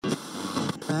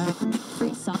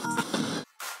Free socks.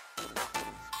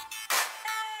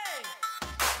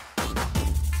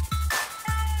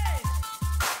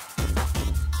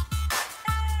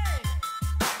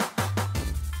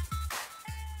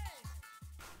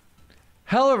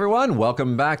 Hello, everyone.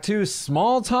 Welcome back to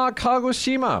Small Talk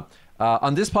Kagoshima.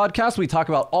 On this podcast, we talk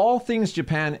about all things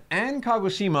Japan and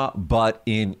Kagoshima, but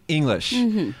in English.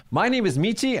 My name is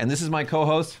Michi, and this is my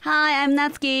co-host. Hi, I'm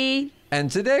Natsuki. And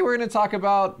today we're going to talk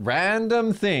about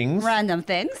random things. Random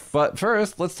things. But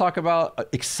first, let's talk about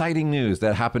exciting news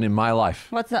that happened in my life.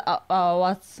 What's up?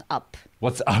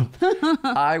 What's up?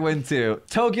 I went to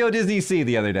Tokyo Disney Sea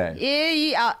the other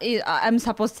day. I'm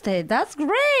supposed to say, that's great.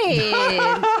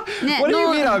 What do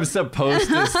you mean I'm supposed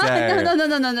to say?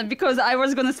 No, because I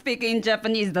was going to speak in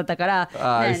Japanese だったから。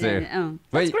I see. That's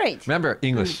Wait, great. Remember,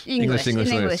 English. English.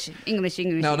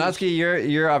 Now, Natsuki,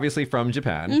 you're obviously from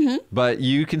Japan, but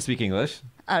you can speak English.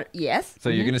 Yes. So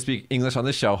you're going to speak English on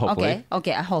this show, hopefully.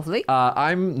 Okay, hopefully.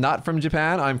 I'm not from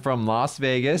Japan. I'm from Las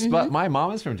Vegas, but my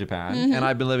mom is from Japan, and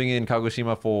I've been living in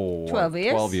Kagoshima for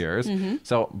 12 years.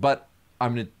 So, but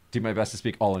I'm going to do my best to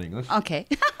speak all in English. Okay.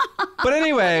 But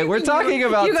anyway, we're talking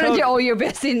about... You're going to do all your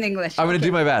best in English. I'm going to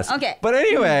do my best. Okay. But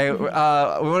anyway, we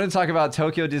want to talk about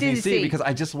Tokyo Disney Sea because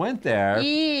I just went there.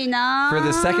いいな。 For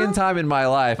the second time in my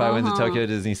life, I went to Tokyo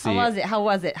Disney Sea. How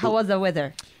was it? How was the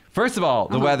weather? First of all,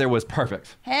 the weather was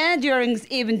perfect. And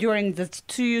even during the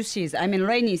two season, I mean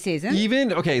rainy season.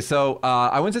 Okay, so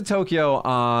I went to Tokyo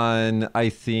on, I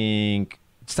think,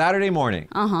 Saturday morning.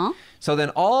 So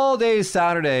then all day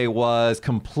Saturday was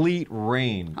complete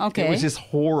rain. Okay. It was just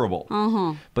horrible.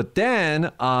 But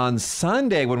then on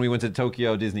Sunday, when we went to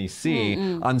Tokyo Disney Sea,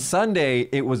 on Sunday,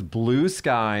 it was blue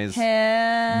skies,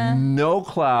 no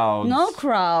clouds. No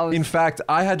clouds. In fact,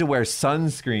 I had to wear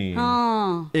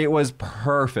sunscreen. It was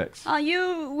perfect.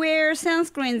 You wear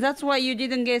sunscreen. That's why you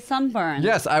didn't get sunburn.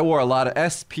 Yes, I wore a lot of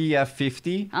SPF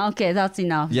 50. Okay, that's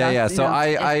enough. Yeah. So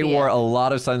I SPF. wore a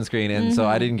lot of sunscreen, and so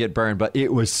I didn't get burned. But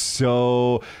it was so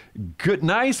good,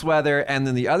 nice weather. And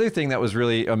then the other thing that was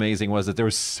really amazing was that there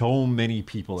was so many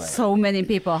people there. So many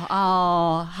people.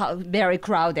 Oh, very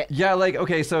crowded. Yeah,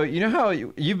 okay, so you know how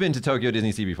you've been to Tokyo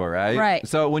Disney Sea before, right? Right.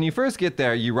 So when you first get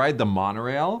there, you ride the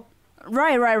monorail.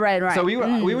 Right. So we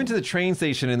went to the train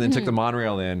station and then took the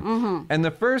monorail in. And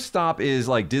the first stop is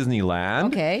Disneyland.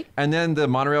 Okay. And then the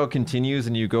monorail continues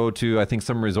and you go to, I think,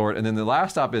 some resort. And then the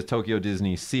last stop is Tokyo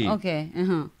Disney Sea. Okay.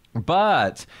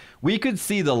 But we could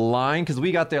see the line because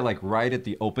we got there right at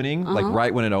the opening,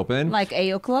 right when it opened. 8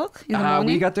 o'clock in the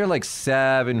morning? We got there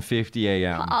 7:50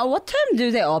 a.m. What time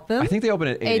do they open? I think they open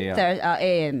at 8 a.m. 8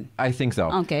 a.m. I think so.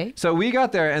 Okay. So we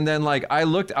got there and then I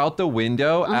looked out the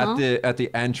window at the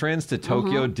entrance to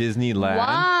Tokyo Disneyland.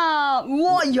 Wow.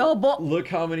 Look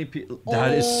how many people.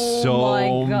 That is so my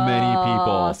God. many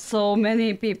people. So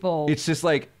many people. It's just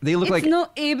they look It's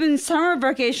not even summer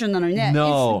vacation.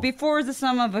 No. It's before the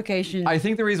summer vacation. I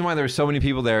think the reason why there's so many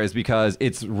people there is because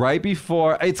it's right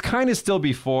before, it's kind of still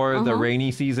before the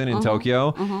rainy season in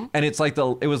Tokyo. And it's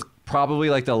it was probably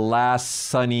the last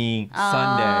sunny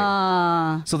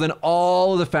Sunday. So then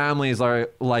all of the families are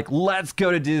let's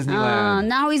go to Disneyland.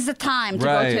 Now is the time to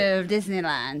go to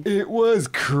Disneyland. It was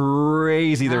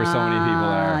crazy. There were so many people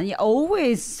there. Yeah,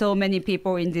 always so many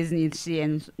people in Disney Sea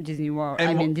and Disney World.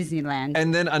 Disneyland.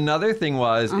 And then another thing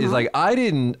is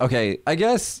I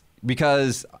guess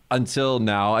because until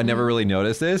now I never really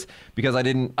noticed this because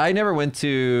I never went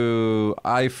to,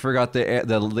 I forgot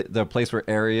the place where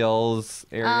Ariel's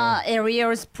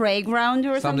playground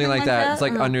or something like that. It's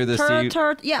under the sea.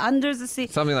 Yeah, under the sea.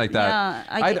 Something like that.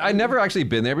 Yeah, I never actually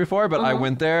been there before, but I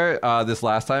went there this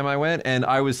last time I went, and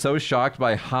I was so shocked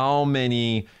by how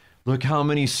many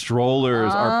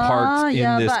strollers are parked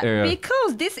in this area.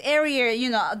 Because this area,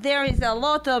 there is a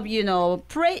lot of,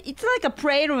 it's like a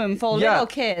playroom for little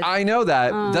kids. I know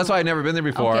that. That's why I've never been there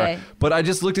before. Okay. But I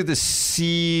just looked at the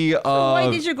sea of... So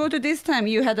why did you go to this time?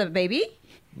 You had a baby?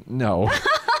 No.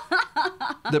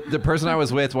 The person I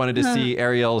was with wanted to see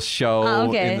Ariel's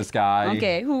show in the sky.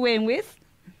 Okay, who went with?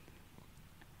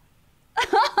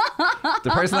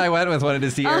 The person I went with wanted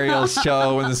to see Ariel's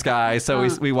show in the sky, so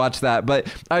we watched that. But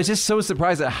I was just so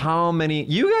surprised at how many...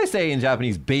 You guys say in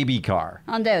Japanese, baby car.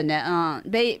 だよね。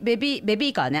ベビ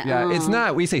ーカーね。Yeah, it's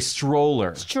not. We say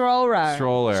stroller. Stroller.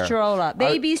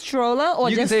 Baby stroller or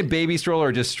you just... can say baby stroller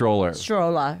or just stroller.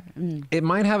 Stroller. It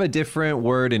might have a different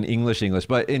word in English,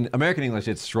 but in American English,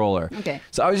 it's stroller. Okay.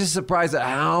 So I was just surprised at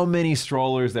how many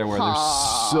strollers there were.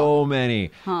 There's so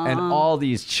many. And all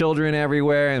these children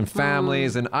everywhere and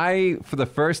families. And I, for the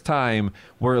first time,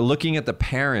 were looking at the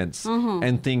parents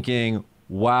and thinking,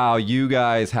 wow, you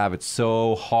guys have it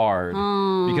so hard.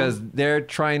 Because they're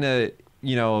trying to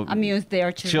amuse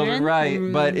their children. Right?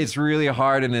 But it's really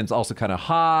hard, and it's also kind of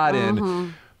hot,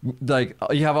 and like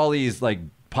you have all these like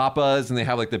papas, and they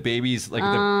have like the babies, like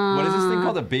what is this thing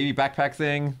called, the baby backpack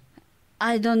thing?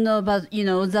 I don't know, but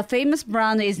the famous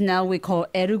brand is now we call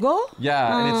Ergo.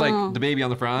 Yeah, and it's like the baby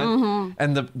on the front,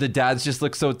 and the dads just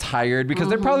look so tired because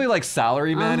they're probably like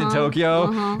salarymen in Tokyo.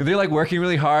 And they're like working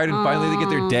really hard, and finally they get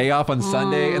their day off on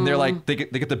Sunday, and they're like they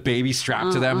get the baby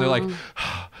strapped to them. They're like.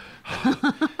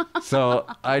 So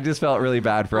I just felt really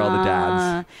bad for all the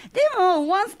dads.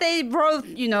 Once they brought,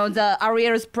 the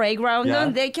Ariel's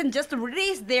playground, they can just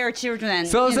release their children.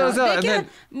 They can,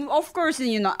 of course,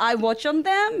 I watch on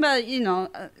them, but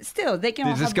still they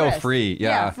can just go free.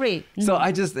 Yeah, free. So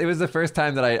it was the first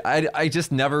time that I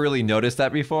just never really noticed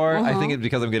that before. I think it's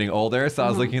because I'm getting older. So I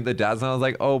was looking at the dads and I was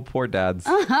like, oh, poor dads.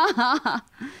 So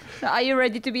are you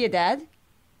ready to be a dad?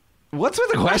 What's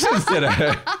with the questions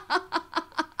today?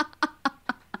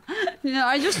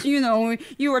 I just,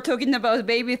 you were talking about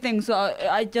baby things, so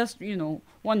I just,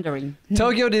 wondering.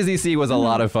 Tokyo Disney Sea was a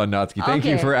lot of fun, Natsuki. Thank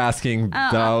you for asking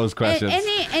those questions.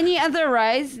 Any other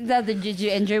rides that did you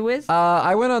enjoy with?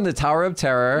 I went on the Tower of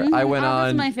Terror. I went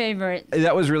on. That's my favorite.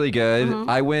 That was really good.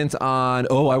 I went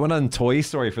on Toy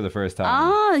Story for the first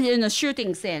time.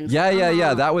 Shooting scenes.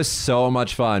 Yeah. That was so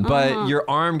much fun. But your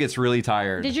arm gets really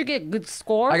tired. Did you get good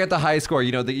score? I got the high score.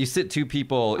 You sit two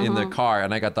people in the car,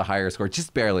 and I got the higher score.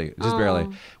 Just barely.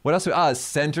 What else?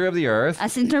 Center of the Earth.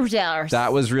 Center of the Earth.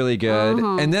 That was really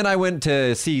good. And then I went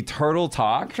to see Turtle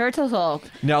Talk. Turtle Talk.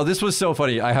 Now, this was so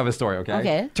funny. I have a story, okay?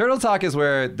 Okay. Turtle Talk is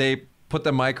where they put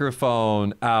the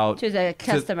microphone out. To the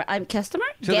customer. Customer?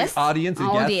 To guests? the audience and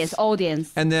guests.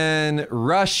 Audience. And then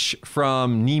Rush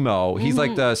from Nemo. He's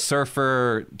like the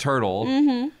surfer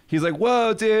turtle. He's like,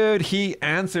 whoa, dude. He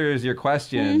answers your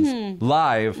questions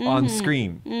live on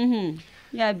screen.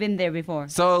 Yeah, I've been there before.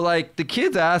 So, like, the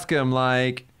kids ask him,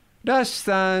 like,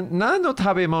 Rush-san, nan no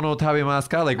tabemono tabemasu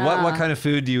ka? Like, what kind of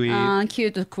food do you eat?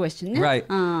 Cute question. Right.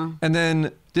 And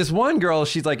then this one girl,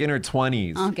 she's like in her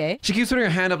 20s. Okay. She keeps putting her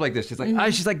hand up like this. She's like,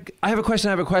 I have a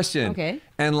question. Okay.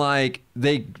 And like,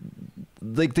 the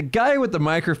guy with the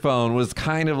microphone was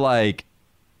kind of like,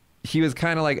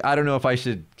 I don't know if I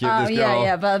should give this girl.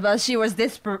 Yeah, but she was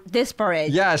desperate.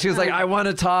 Yeah, she was like, I want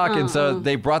to talk. And so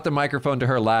they brought the microphone to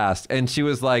her last. And she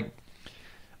was like,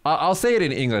 I'll say it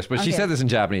in English, but she said this in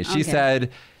Japanese. She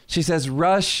says,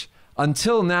 Rush,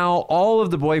 until now, all of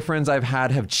the boyfriends I've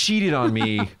had have cheated on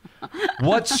me.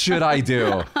 What should I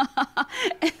do?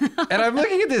 And I'm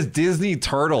looking at this Disney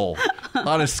turtle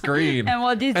on a screen.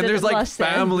 And there's like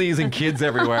families and kids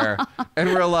everywhere. And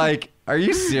we're like, are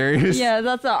you serious? Yeah,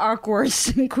 that's an awkward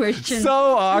question.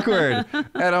 So awkward.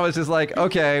 And I was just like,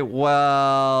 okay,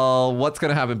 well, what's going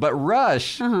to happen? But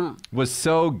Rush was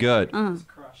so good.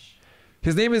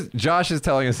 His name is, Josh is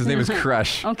telling us his name is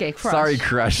Crush. Okay, Crush. Sorry,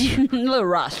 Crush. Little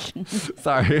Rush.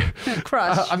 Sorry.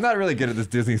 Crush. I'm not really good at this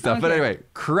Disney stuff. Okay. But anyway,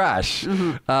 Crush. He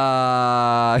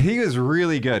was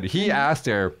really good. He asked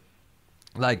her,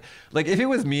 like if it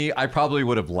was me, I probably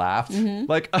would have laughed.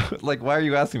 Like, why are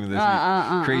you asking me this,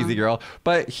 you crazy girl?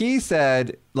 But he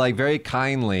said, like, very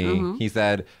kindly, he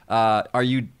said, are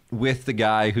you with the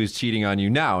guy who's cheating on you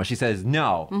now? And she says,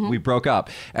 no, we broke up.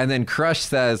 And then Crush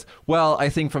says, well, I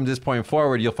think from this point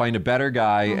forward, you'll find a better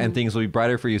guy and things will be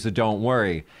brighter for you, so don't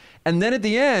worry. And then at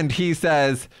the end, he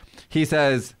said,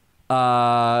 100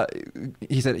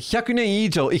年以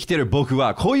上生きてる僕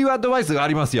はこういうアドバイスがあ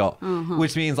りますよ.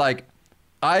 Which means like,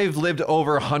 I've lived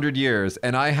over 100 years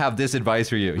and I have this advice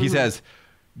for you. He says,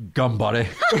 Gambare.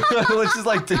 Let's just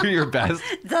like do your best.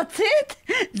 That's it?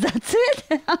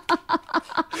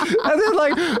 And then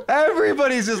like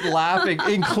everybody's just laughing,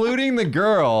 including the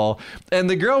girl. And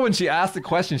the girl, when she asked the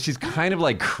question, she's kind of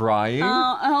like crying.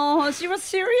 She was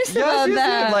serious about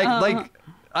that. Like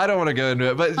I don't want to go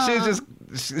into it, but she's just,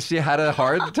 she had a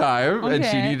hard time and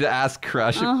she needed to ask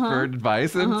Crush for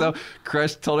advice. And so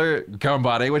Crush told her,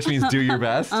 Gambare, which means do your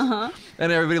best.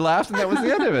 And everybody laughed and that was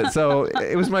the end of it. So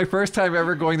it was my first time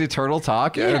ever going to Turtle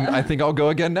Talk. And I think I'll go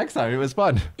again next time. It was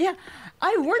fun. Yeah.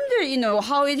 I wonder,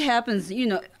 how it happens,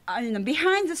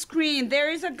 behind the screen, there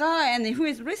is a guy and who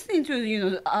is listening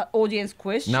to, audience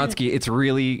questions. Natsuki, it's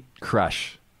really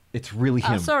Crush. It's really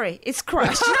him. Sorry, it's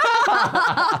Crush.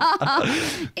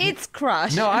 It's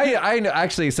Crush. No, I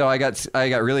actually. So I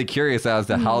got really curious as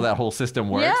to how that whole system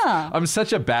works. Yeah. I'm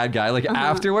such a bad guy. Like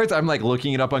afterwards, I'm like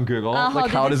looking it up on Google. Like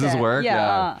how does this work?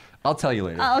 Yeah. I'll tell you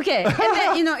later. Okay. And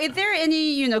then, is there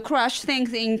any, crush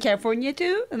things in California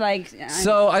too?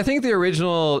 So I think the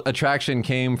original attraction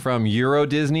came from Euro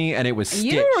Disney, and it was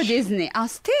Stitch. Euro Disney,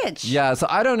 Stitch. Yeah, so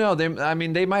I don't know.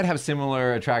 They might have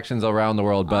similar attractions around the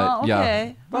world, but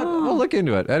yeah. But we'll look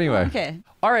into it anyway. Okay.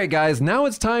 All right, guys, now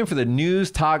it's time for the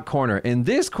News Talk Corner. In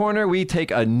this corner, we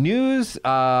take a news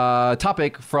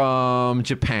topic from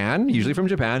Japan, usually from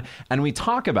Japan, and we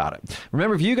talk about it.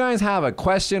 Remember, if you guys have a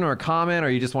question or a comment,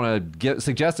 or you just want to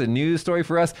suggest a news story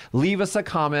for us, leave us a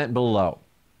comment below.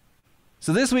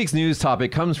 So this week's news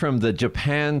topic comes from the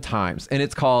Japan Times, and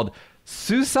it's called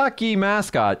Susaki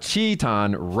mascot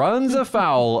Cheetan runs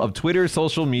afoul of Twitter's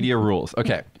social media rules.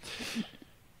 Okay.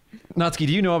 Natsuki,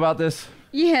 do you know about this?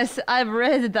 Yes, I've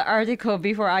read the article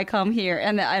before I come here,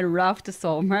 and I laughed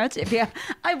so much. Yeah,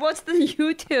 I watched the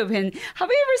YouTube, and have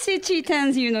you ever seen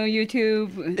Cheetan's,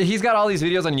 YouTube? He's got all these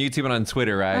videos on YouTube and on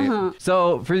Twitter, right?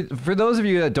 So for those of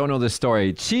you that don't know this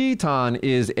story, Cheetan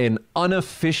is an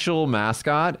unofficial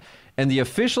mascot. And the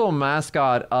official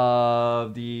mascot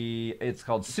of it's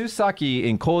called Susaki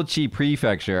in Kochi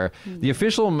Prefecture. The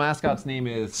official mascot's name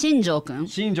is Shinjo-kun.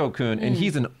 Shinjo-kun, and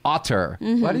he's an otter.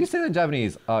 Why do you say that in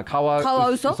Japanese?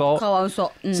 Kawauso?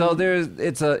 Kawauso. So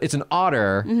it's an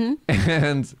otter,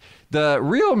 and the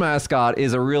real mascot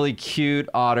is a really cute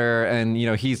otter, and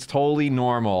he's totally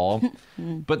normal.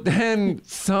 But then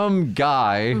some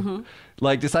guy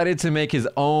decided to make his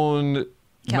own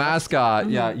mascot,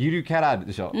 yurukara.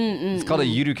 It's called a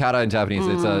yurukara in Japanese.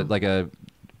 It's a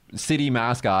city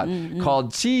mascot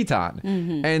called Cheetan.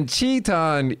 And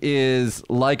Cheetan is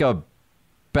like a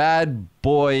bad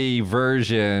boy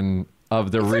version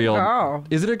of the real. A girl.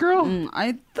 Is it a girl?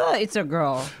 I thought it's a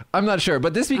girl. I'm not sure,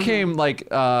 but this became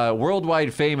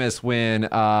worldwide famous when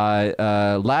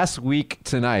last weekend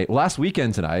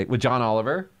tonight with John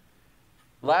Oliver.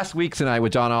 Last week tonight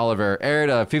with John Oliver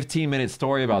aired a 15-minute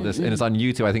story about this, and it's on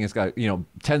YouTube. I think it's got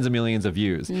tens of millions of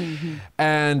views.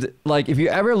 And if you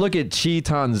ever look at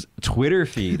Cheetan's Twitter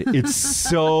feed, it's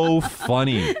so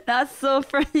funny. That's so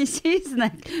funny. She's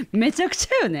like めちゃくち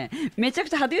ゃよね。めちゃく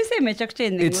ちゃ. How do you say めちゃくちゃ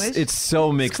in English? It's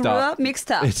so mixed up. Mixed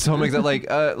up. It's so mixed up.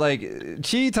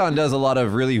 Cheetan does a lot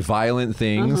of really violent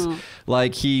things.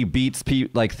 He beats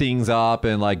things up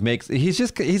and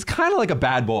he's kind of like a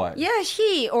bad boy. Yeah,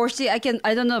 he or she, I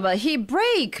don't know, but he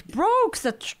broke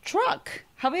the truck.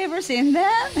 Have you ever seen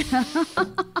that?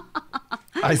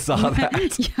 I saw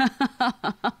that.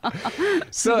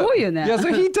 So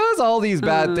he does all these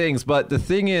bad things, but the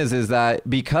thing is that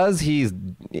because he's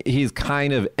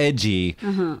kind of edgy,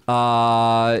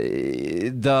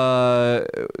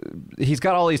 he's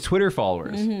got all these Twitter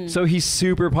followers, so he's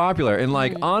super popular. And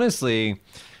honestly,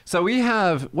 so we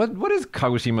have what is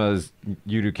Kagoshima's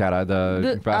yurukara?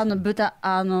 Buta,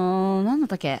 なんだっ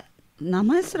たっけ? 名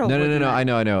前すら覚えてない.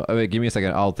 No, I know. Wait, give me a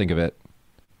second. I'll think of it.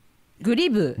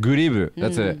 Guribu.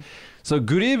 That's it. So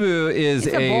Guribu is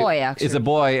a boy, actually. It's a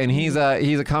boy, and he's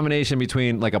a combination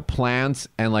between a plant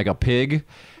and a pig.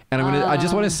 And I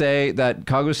just want to say that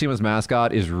Kagoshima's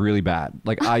mascot is really bad.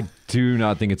 I do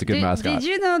not think it's a good mascot. Did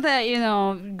you know that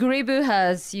Guribu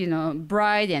has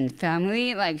bride and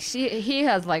family? He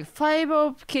has 5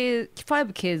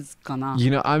 kids, kana.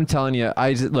 I'm telling you,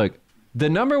 look. The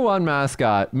number one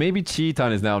mascot, maybe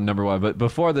Cheetan is now number one, but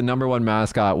before the number one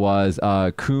mascot was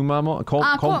Kumamon.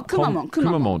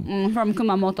 Kumamon. From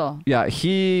Kumamoto. Yeah,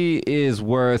 he is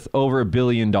worth over $1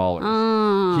 billion.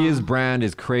 His brand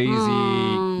is crazy,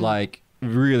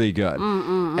 really good.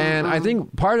 And I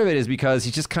think part of it is because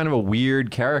he's just kind of a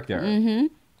weird character.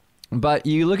 But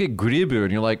you look at Guribu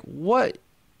and you're like, what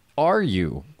are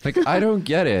you? I don't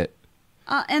get it.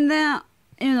 And then...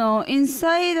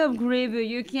 inside of Guribu,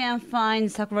 you can find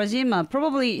Sakurajima.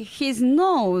 Probably his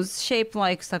nose shaped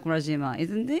like Sakurajima,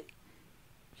 isn't it?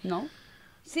 No?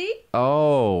 See?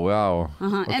 Oh, wow.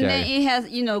 Okay. And then it has,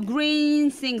 green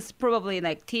things, probably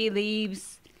like tea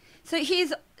leaves. So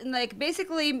he's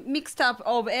basically mixed up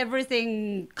of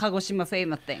everything Kagoshima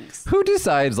famous things. Who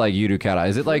decides yurukara?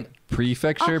 Is it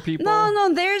prefecture people?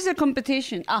 No, there's a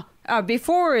competition.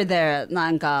 Before there,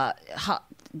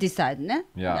 decide, ne?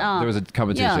 Yeah, there was a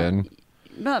competition. Yeah.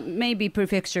 But maybe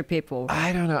prefecture people.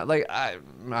 I don't know.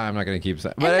 I'm not going to keep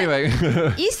saying. But anyway.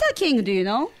 Isa King, do you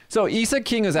know? So Isa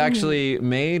King is actually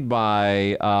made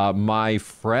by my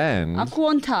friend.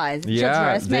 Quantized.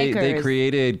 Yeah, they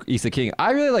created Isa King.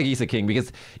 I really like Isa King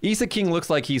because Isa King looks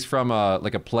like he's from a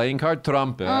playing card,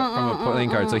 trumpet, from a playing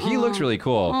card. So he looks really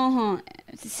cool.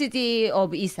 City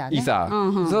of Isa. Ne? Isa.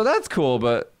 So that's cool,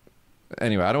 but...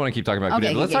 Anyway, I don't want to keep talking about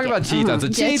Guribu. Let's talk about Cheetan. So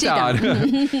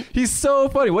Cheetan, he's so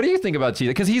funny. What do you think about Cheetan?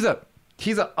 Because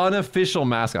he's an unofficial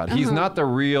mascot. He's not the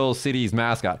real city's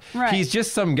mascot. Right. He's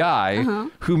just some guy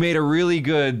who made a really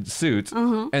good suit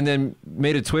and then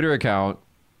made a Twitter account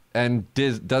and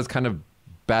does kind of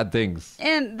bad things.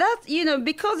 And that's,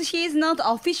 because he's not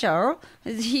official,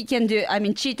 he can do,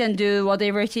 cheat and do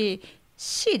whatever she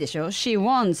でしょ She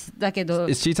wants. だけど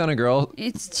Is Cheaton a girl?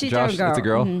 It's Cheaton Josh, girl. it's a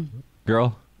girl?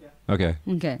 Girl? Yeah. Okay.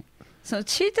 Okay. So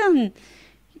Cheaton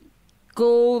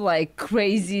go like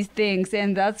crazy things,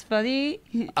 and that's funny.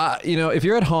 If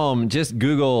you're at home, just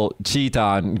Google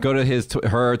Cheaton. Go to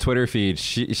her Twitter feed.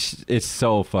 It's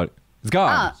so fun. It's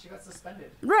gone. She got suspended.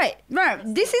 Right.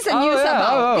 This is a news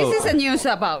about. This is a news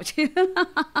about.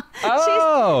 That's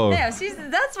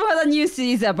what the news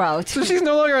is about. So she's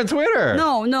no longer on Twitter.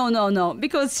 No.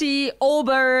 Because she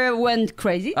went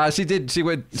crazy.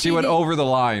 She went over the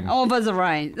line. Over the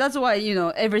line. That's why,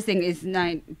 everything is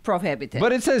prohibited.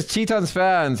 But it says Cheaton's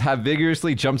fans have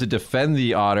vigorously jumped to defend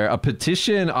the otter. A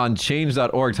petition on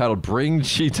change.org titled Bring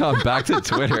Cheaton Back to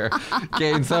Twitter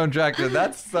gained some traction.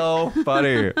 That's so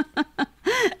funny.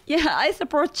 Yeah, I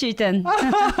support Cheaton.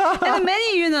 And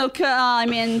many,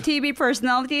 TV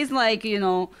personalities like,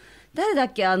 誰だ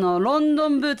っけロンド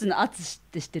ンブーツのアツシっ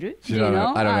て知ってる Do you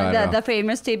know? I don't know. The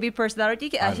famous TV personality.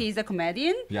 He's a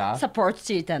comedian. Yeah. Supports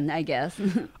Cheaton, I guess.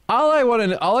 All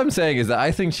I'm saying is that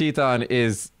I think Cheaton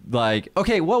is like,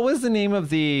 okay, what was the name of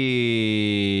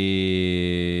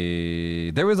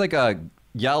there was like a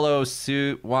yellow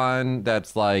suit one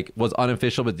that's like was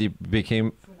unofficial but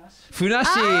became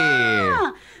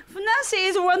Funashi. Funashi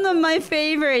is one of my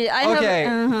favorite.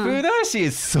 Funashi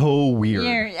is so weird.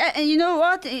 Yeah, and you know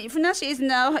what? Funashi is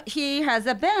now, he has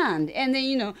a band. And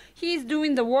then, he's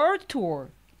doing the world tour.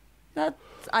 That's,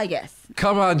 I guess.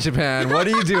 Come on, Japan. What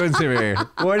are you doing to me?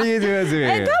 What are you doing to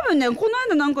me? 多分ね、この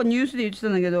間なんかニュースで言ってた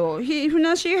んだけど、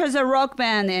Funashi has a rock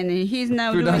band and he's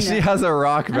now doing Funashi has a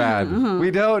rock band.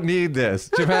 We don't need this.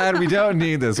 Japan, we don't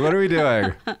need this. What are we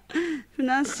doing?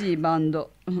 Funashi バンド。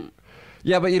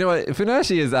Yeah, but you know what?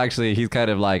 Funashi is actually, he's kind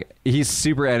of like, he's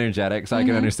super energetic, so I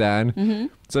can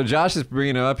understand. So Josh is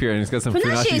bringing him up here, and he's got some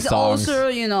Funashi is songs.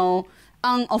 Also,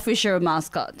 unofficial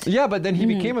mascot. Yeah, but then he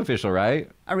became official, right?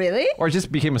 Really? Or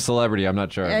just became a celebrity, I'm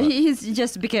not sure. He's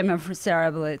just became a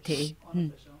celebrity.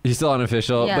 He's still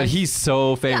unofficial, but he's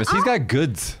so famous. He's got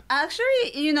goods.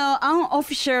 Actually,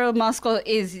 unofficial mascot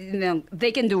is,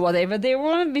 they can do whatever they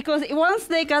want because once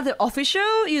they got the official,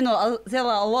 there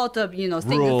are a lot of, things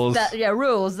rules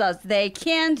that they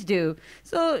can't do.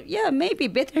 So, yeah, maybe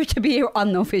better to be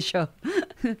unofficial.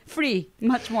 Free,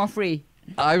 much more free.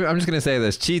 I'm just gonna say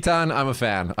this, Cheaton. I'm a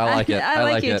fan. I like it. I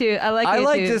like it too. I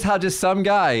like just how just some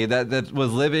guy that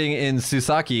was living in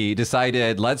Susaki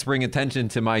decided, let's bring attention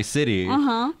to my city.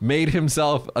 Made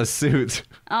himself a suit,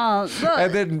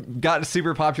 and then got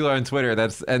super popular on Twitter.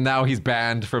 And now he's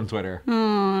banned from Twitter.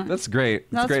 That's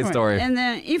great. That's a great story. And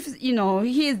then if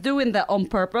he's doing that on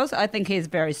purpose, I think he's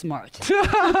very smart.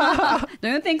 Don't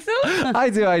you think so? I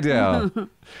do.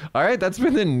 All right, that's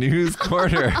been the news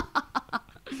corner.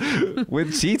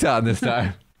 With Cheaton this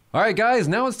time. All right, guys,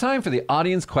 now it's time for the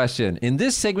audience question. In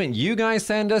this segment, you guys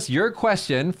send us your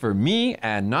question for me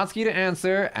and Natsuki to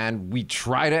answer, and we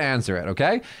try to answer it,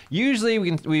 okay? Usually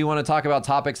we want to talk about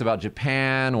topics about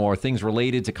Japan or things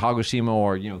related to Kagoshima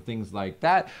or, things like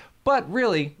that. But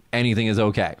really, anything is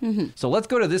okay. So let's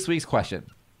go to this week's question.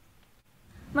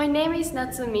 My name is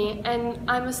Natsumi, and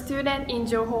I'm a student in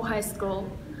Joho High School.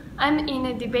 I'm in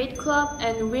a debate club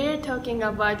and we're talking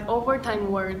about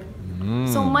overtime work.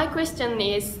 So my question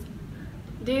is,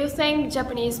 do you think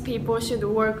Japanese people should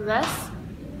work less?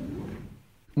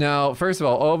 Now, first of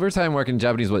all, overtime work in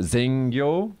Japanese, what?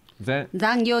 Zengyo?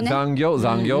 Zangyo.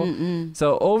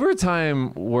 So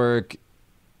overtime work,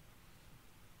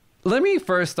 let me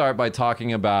first start by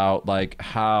talking about like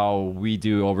how we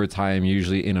do overtime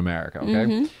usually in America,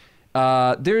 okay?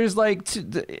 There's like,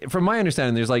 from my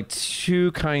understanding, there's like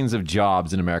two kinds of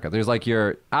jobs in America. There's like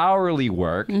your hourly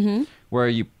work, where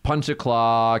you punch a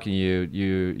clock and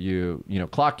you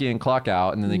clock in, clock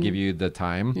out, and then they give you the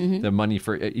time, the money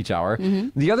for each hour.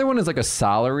 The other one is like a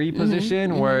salary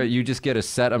position where you just get a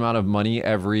set amount of money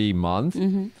every month,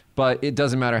 but it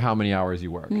doesn't matter how many hours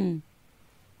you work.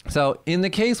 So in the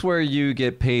case where you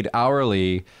get paid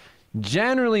hourly,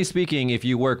 generally speaking, if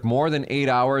you work more than 8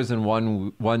 hours in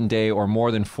one day or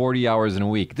more than 40 hours in a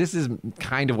week, this is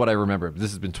kind of what I remember.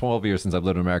 This has been 12 years since I've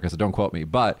lived in America, so don't quote me.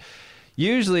 But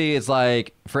usually it's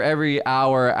like for every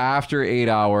hour after 8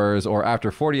 hours or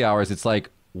after 40 hours, it's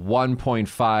like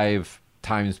 1.5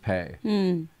 times pay.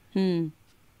 Do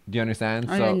you understand?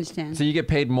 I understand. So you get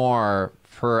paid more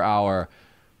per hour.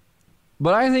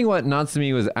 But I think what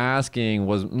Natsumi was asking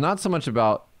was not so much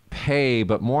about pay,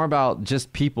 but more about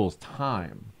just people's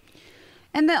time.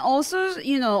 And then also,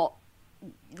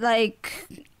 like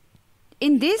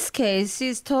in this case,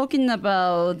 she's talking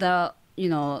about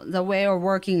the way of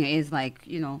working is like,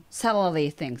 salary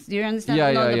things. Do you understand?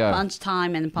 Yeah, Not yeah, the yeah. punch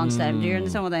time and punch time. Do you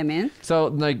understand what I mean? So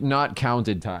like not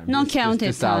counted time. Not counted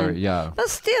just salary, time. yeah. But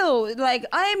still, like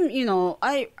I'm,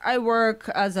 I work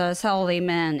as a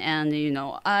salaryman and,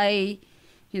 I,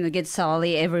 get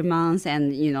salary every month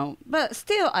and, but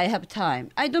still I have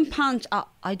time. I don't punch.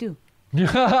 I do.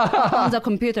 On the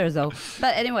computer though.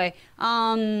 But anyway,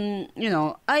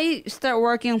 I start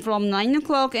working from 9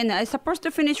 o'clock and I supposed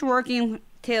to finish working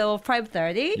till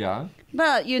 5:30. Yeah.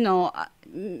 But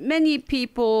many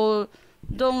people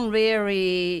don't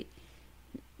really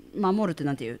守るって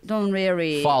なんていう? Don't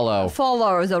really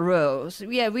follow the rules.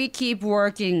 Yeah, we keep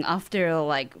working after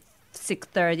like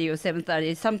 6:30 or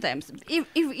 7:30 sometimes. If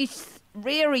it's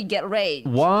really get late.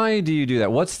 Why do you do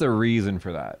that? What's the reason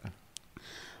for that?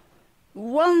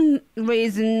 One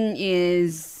reason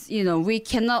is, we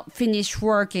cannot finish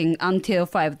working until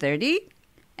 5:30.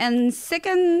 And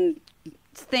second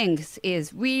thing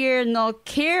is we not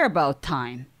care about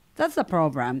time. That's the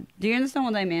problem. Do you understand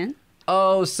what I mean?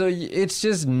 Oh, so it's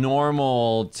just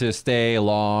normal to stay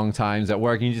long times at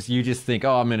work. And you just think,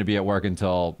 oh, I'm going to be at work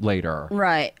until later.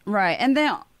 Right. And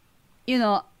then,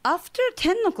 after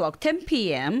 10 o'clock, 10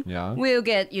 p.m., we'll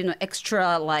get,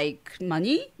 extra, like,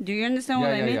 money. Do you understand what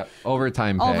I mean? Yeah.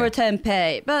 Overtime pay. Overtime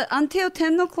pay. But until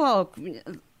 10 o'clock,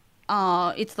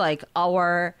 it's like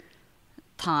our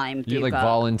time. You like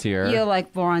volunteer. You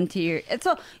like volunteer. And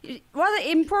so, what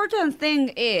the important thing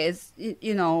is,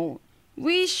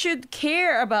 we should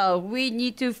care about, we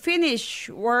need to finish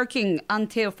working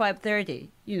until 5:30,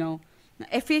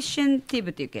 efficiency.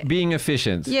 Being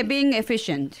efficient. Yeah, being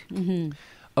efficient. Mm-hmm.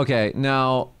 Okay,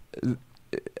 now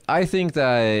I think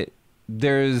that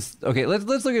let's look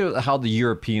at how the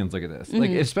Europeans look at this. Like,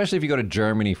 especially if you go to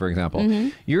Germany, for example,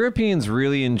 Europeans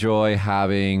really enjoy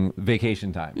having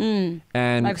vacation time.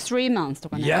 And like 3 months.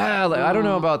 Yeah, like, I don't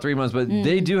know about 3 months, but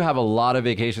they do have a lot of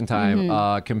vacation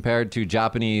time compared to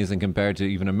Japanese and compared to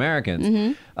even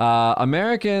Americans.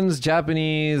 Americans,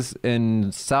 Japanese,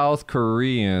 and South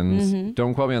Koreans,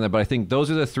 don't quote me on that, but I think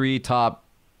those are the 3 top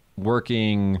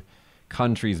working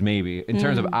countries maybe in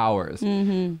terms of hours.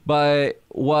 But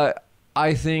what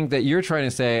I think that you're trying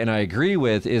to say, and I agree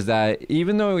with, is that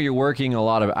even though you're working a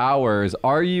lot of hours,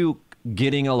 are you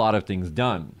getting a lot of things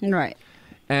done? Right.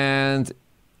 And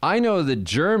I know the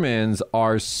Germans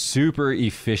are super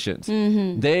efficient.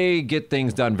 They get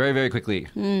things done very, very quickly.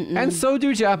 And so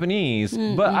do Japanese.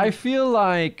 But I feel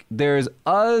like there's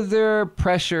other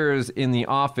pressures in the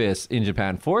office in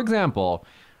Japan. For example,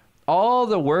 all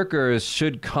the workers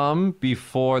should come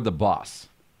before the boss.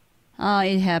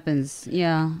 It happens,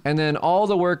 yeah. And then all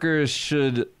the workers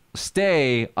should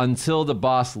stay until the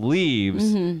boss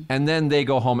leaves, and then they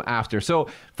go home after. So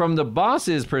from the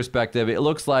boss's perspective, it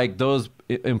looks like those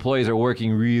employees are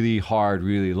working really hard,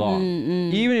 really long,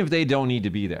 even if they don't need to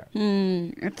be there.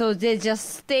 So they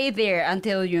just stay there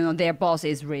until, their boss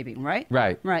is leaving, right?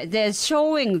 Right. They're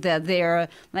showing that they're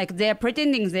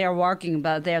pretending they're working,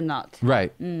 but they're not.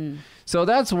 Right. So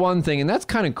that's one thing, and that's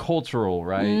kind of cultural,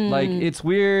 right? Like, it's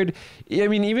weird. I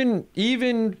mean,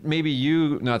 even maybe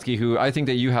you, Natsuki, who I think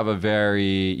that you have a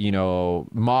very,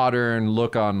 modern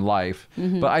look on life.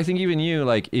 But I think even you,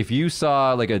 like, if you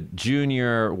saw like a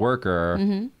junior worker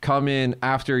come in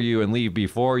after you and leave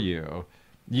before you,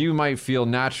 you might feel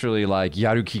naturally like,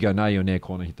 yaruki ga nai yo ne,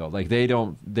 kono hito. Like,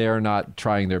 they're not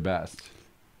trying their best.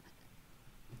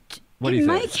 In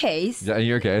my case,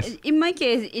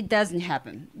 it doesn't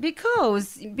happen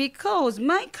because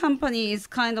my company is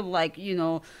kind of like,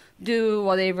 do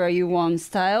whatever you want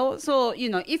style. So,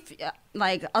 if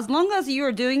like, as long as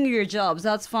you're doing your jobs,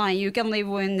 that's fine. You can leave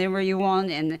whenever you want.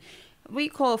 And we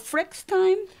call flex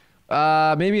time.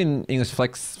 Maybe in English,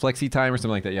 flexi time or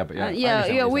something like that. Yeah,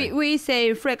 but we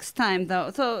say flex time though.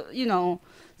 So,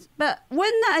 but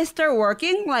when I start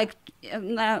working, like,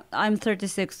 now I'm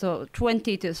 36, so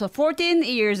 22, so 14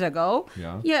 years ago,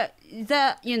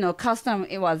 that, custom,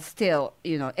 it was still,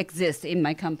 exist in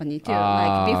my company too.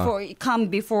 Like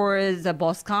before the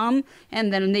boss come,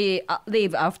 and then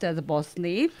leave after the boss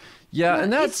leave. Yeah,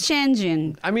 and it's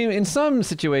changing. I mean, in some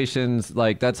situations,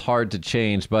 like, that's hard to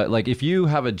change. But like, if you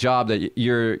have a job that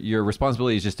your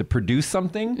responsibility is just to produce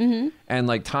something, and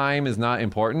like time is not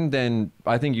important, then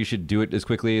I think you should do it as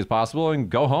quickly as possible and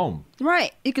go home.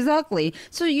 Right, exactly.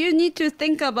 So you need to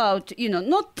think about,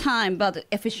 not time, but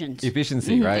efficiency.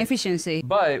 Efficiency, right? Efficiency.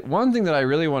 But one thing that I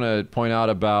really want to point out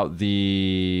about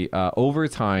the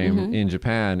overtime in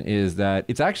Japan is that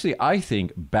it's actually, I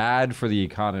think, bad for the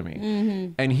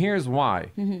economy. And here's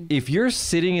why. If you're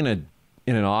sitting in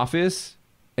an office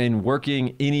and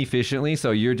working inefficiently, so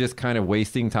you're just kind of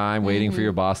wasting time waiting for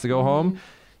your boss to go home,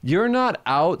 you're not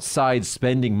outside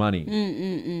spending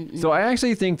money. So I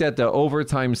actually think that the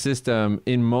overtime system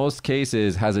in most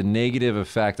cases has a negative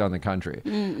effect on the country.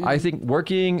 I think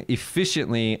working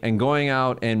efficiently and going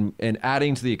out and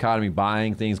adding to the economy,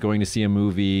 buying things, going to see a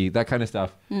movie, that kind of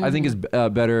stuff, I think is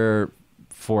better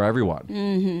for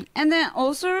everyone. And then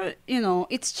also,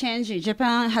 it's changing.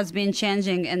 Japan has been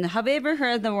changing. And have you ever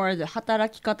heard the word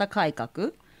働き方改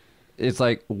革? It's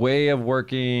like way of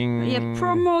working. Yeah,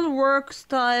 promote work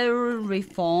style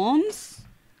reforms.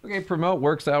 Okay, promote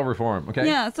work style reform. Okay.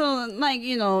 Yeah, so like,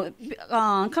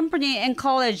 company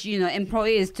encourage,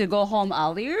 employees to go home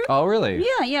earlier. Oh, really?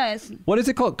 Yeah. What is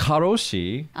it called?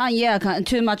 Karoshi? Yeah,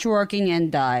 too much working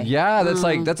and die. Yeah,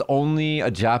 that's only a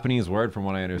Japanese word from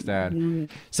what I understand.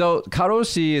 So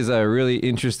karoshi is a really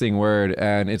interesting word,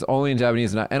 and it's only in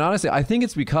Japanese. And honestly, I think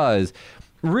it's because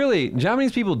really,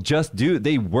 Japanese people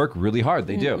they work really hard.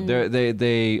 They do.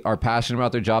 They are passionate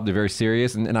about their job. They're very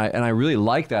serious. And I really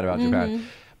like that about Japan.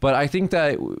 But I think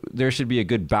that there should be a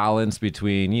good balance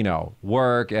between,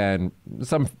 work and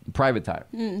some private time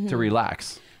to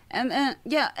relax. And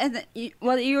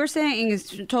what you're saying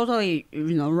is totally,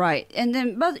 right. And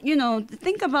then, but,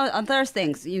 think about other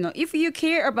things. If you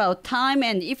care about time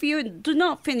and if you do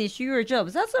not finish your job,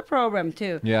 that's a problem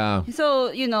too. Yeah.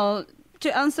 So,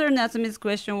 to answer Natsumi's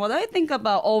question, what I think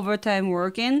about overtime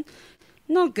working,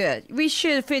 not good. We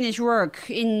should finish work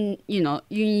in your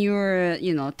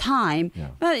time. Yeah.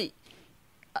 But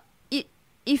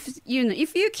if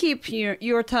you keep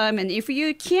your time and if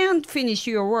you can't finish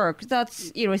your work, that's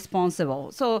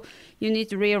irresponsible. So you need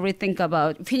to really think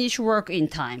about finish work in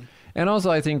time. And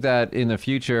also, I think that in the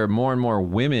future, more and more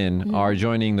women are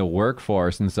joining the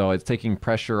workforce, and so it's taking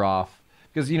pressure off.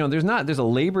 Because, there's a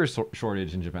labor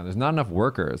shortage in Japan. There's not enough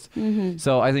workers.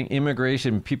 So I think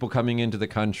immigration, people coming into the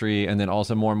country, and then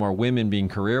also more and more women being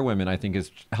career women, I think is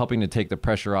helping to take the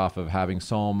pressure off of having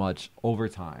so much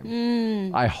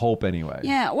overtime. I hope anyway.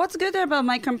 Yeah. What's good about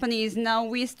my company is now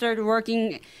we start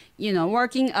working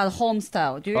at home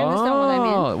style. Do you understand what I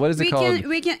mean? What is it called?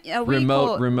 We can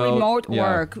remote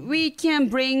work. We can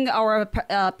bring our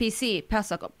PC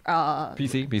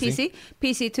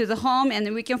to the home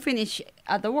and we can finish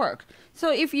at the work.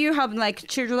 So if you have like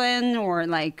children or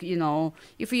like,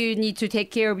 if you need to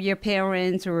take care of your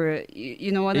parents or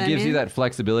you know what I mean? It gives you that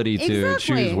flexibility to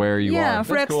choose where you are. Yeah,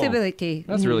 flexibility.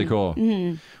 Cool. That's really cool.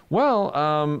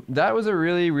 Well, that was a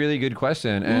really, really good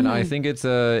question. And I think it's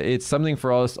something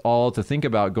for us all to think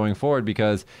about going forward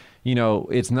because,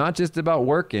 it's not just about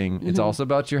working. It's also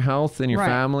about your health and your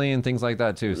family and things like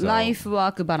that too. So,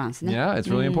 life-work balance. Yeah, it's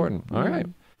really important. All right.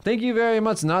 Thank you very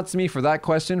much, Natsumi, for that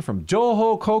question from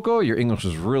Joho Koko. Your English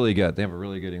is really good. They have a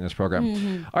really good English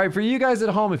program. All right, for you guys at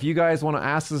home, if you guys want to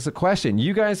ask us a question,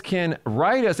 you guys can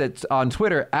write us on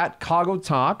Twitter at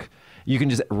KagoTalk. You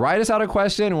can just write us out a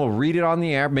question and we'll read it on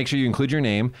the air. Make sure you include your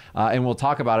name and we'll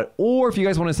talk about it. Or if you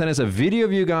guys want to send us a video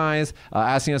of you guys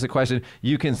asking us a question,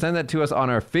 you can send that to us on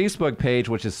our Facebook page,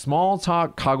 which is Small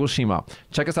Talk Kagoshima.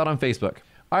 Check us out on Facebook.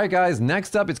 All right, guys,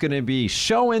 next up, it's going to be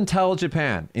Show and Tell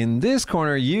Japan. In this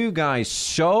corner, you guys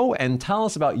show and tell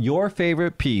us about your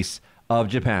favorite piece of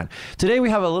Japan. Today, we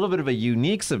have a little bit of a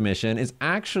unique submission. It's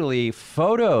actually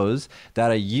photos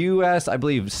that a U.S., I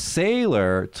believe,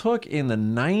 sailor took in the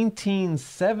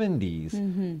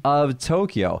 1970s of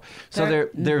Tokyo. So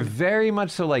they're very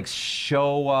much so like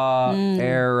Showa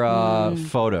era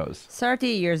photos. 30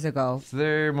 years ago. So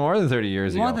they're more than 30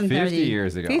 years ago. More than 50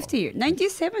 years ago. 50 years.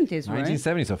 1970s, right?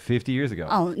 1970, so 50 years ago.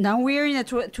 Oh, now we're in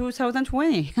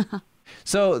 2020.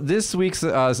 So this week's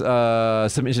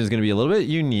submission is going to be a little bit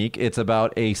unique. It's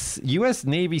about a U.S.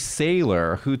 Navy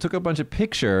sailor who took a bunch of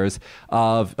pictures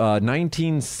of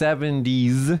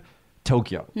 1970s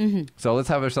Tokyo. So let's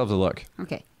have ourselves a look.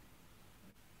 Okay.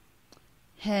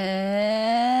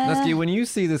 Natsuki, when you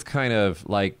see this kind of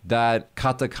like that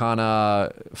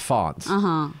katakana font,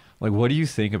 like what do you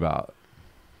think about?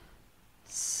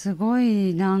 すご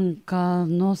いなんか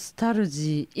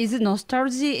nostalgia. Is it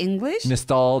nostalgia English?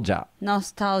 Nostalgia.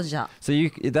 Nostalgia. So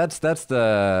that's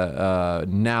the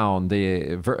noun.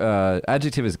 The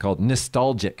adjective is called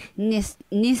nostalgic.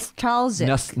 Nostalgic.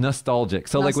 Nostalgic.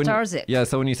 So nostalgic.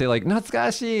 So when you say like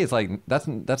natsukashi, it's like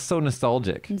that's so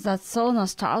nostalgic. That's so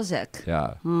nostalgic.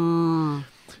 Yeah.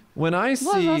 When I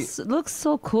see, that looks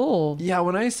so cool. yeah,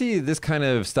 when I see this kind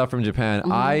of stuff from Japan,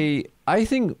 I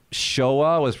think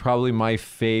Showa was probably my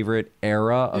favorite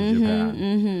era of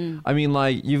Japan. I mean,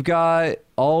 like, you've got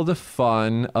all the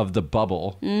fun of the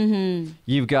bubble.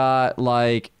 You've got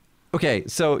like, okay,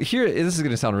 so here, this is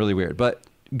going to sound really weird, but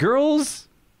girls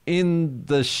in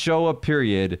the Showa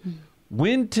period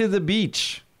went to the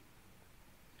beach.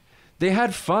 They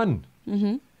had fun.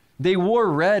 They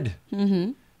wore red.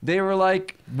 They were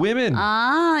like women.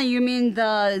 Ah, you mean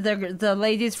the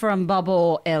ladies from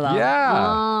bubble era?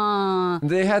 Yeah.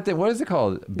 They had the, what is it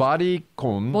called?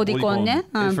 Bodycon. Bodycon, ne?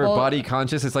 It's for body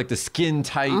conscious. It's like the skin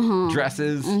tight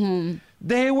dresses.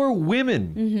 They were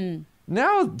women.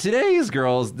 Now, today's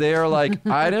girls, they're like,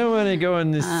 I don't want to go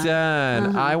in the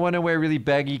sun. I want to wear really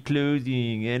baggy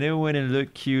clothing. I don't want to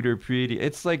look cute or pretty.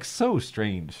 It's like so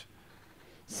strange.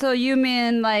 So you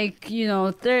mean like,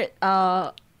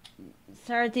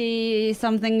 30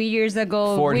 something years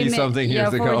ago, 40 something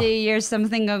years ago. 40 years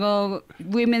something ago,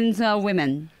 women's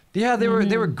women. Yeah, they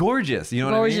were gorgeous. You know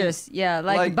Gorgeous, what I mean? yeah,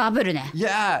 like bubble ne.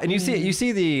 Yeah, and you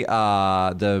see the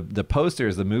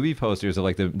posters, the movie posters of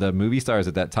like the movie stars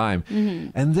at that time,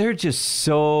 and they're just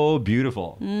so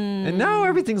beautiful. And now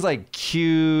everything's like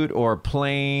cute or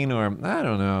plain or I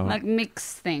don't know. Like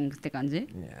mixed things って感じ?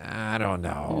 Yeah, I don't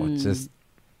know. It's just,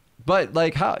 but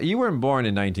like how you weren't born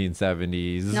in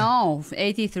 1970s. No,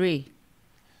 83.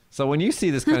 So when you see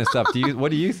this kind of stuff, what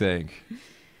do you think?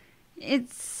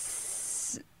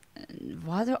 It's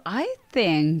what do I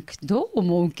think? どう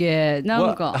思うっけ?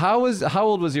 なんか how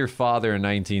old was your father in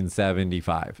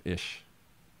 1975-ish?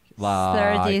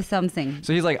 30 something.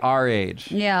 So he's like our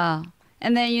age. Yeah.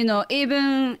 And then,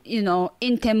 even, in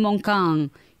Tenmonkan,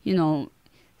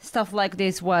 stuff like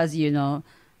this was,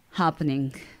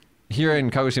 happening. Here in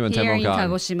Kagoshima, Here in Tenmonkan.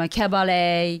 Kagoshima,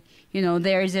 cabaret,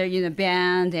 there's a,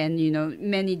 band and,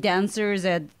 many dancers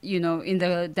at, in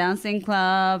the dancing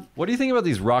club. What do you think about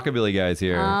these rockabilly guys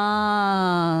here?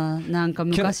 なんか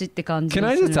昔って感じ Can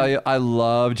I just tell you, I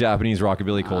love Japanese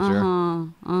rockabilly culture.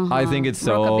 I think it's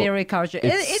so... Rockabilly culture.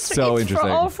 It's so interesting.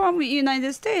 All from the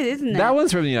United States, isn't it? That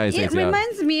one's from the United States, It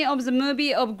reminds me of the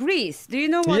movie of Grease. Do you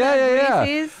know what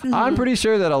Grease is? I'm pretty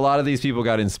sure that a lot of these people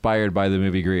got inspired by the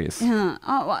movie Grease.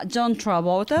 John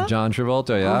Travolta? John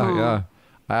Travolta, yeah.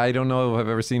 I don't know if I've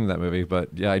ever seen that movie, but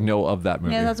yeah, I know of that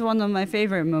movie. Yeah, that's one of my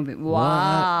favorite movies.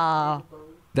 Wow.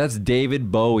 That's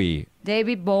David Bowie.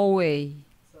 David Bowie.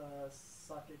 It's a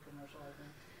sake commercial, I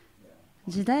think. Yeah.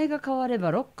 時代が変われ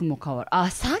ばロックも変わる。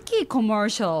Sake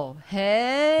commercial.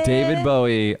 へー。 David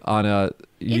Bowie on a...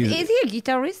 Is he a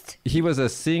guitarist? He was a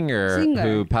singer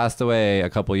who passed away a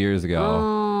couple years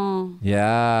ago.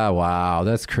 Yeah, wow,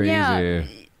 that's crazy. Yeah,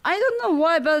 I don't know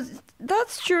why, but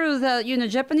that's true that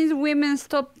Japanese women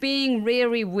stop being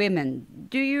really women.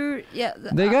 Do you? Yeah.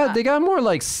 They got more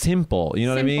like simple. You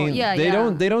know what I mean? Yeah, they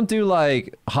don't do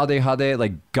like hade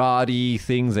like gaudy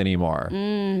things anymore.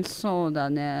 そうだ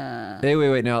ね。 Hey,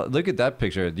 wait. Now look at that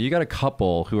picture. You got a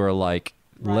couple who are like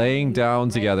laying down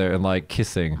together and like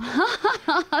kissing.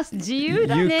 自由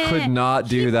だね。 You could not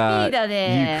do that. だ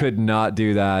ね。 You could not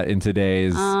do that in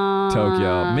today's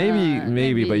Tokyo.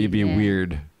 Maybe, but you'd be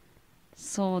weird.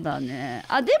 そうだね。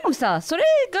でもさ、それ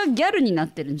がギャルになっ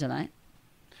てるんじゃない?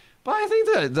 But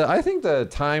I think the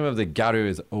time of the gyaru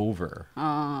is over.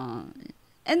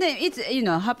 And then it's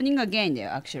happening again there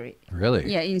actually.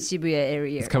 Really? Yeah, in Shibuya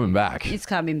area. It's coming back. It's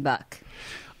coming back.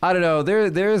 I don't know.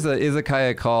 There's a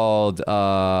izakaya called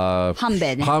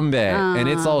Hanbe, and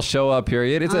it's all Showa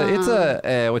period. It's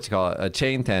a what you call it, a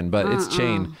chain ten, but it's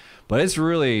chain. But it's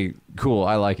really cool.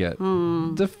 I like it.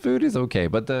 The food is okay,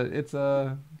 but it's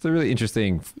a really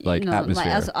interesting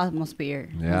atmosphere. Like atmosphere.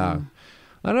 Yeah.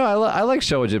 I don't know. I like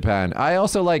Showa Japan. I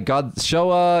also like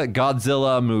Showa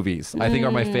Godzilla movies. I think are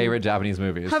my favorite Japanese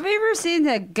movies. Have you ever seen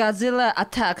the Godzilla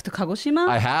attack to Kagoshima?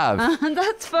 I have.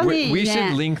 That's funny. We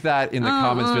should link that in the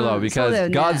comments below because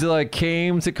Godzilla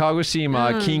came to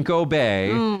Kagoshima, Kinko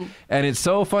Bay, and it's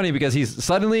so funny because he's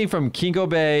suddenly from Kinko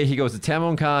Bay, he goes to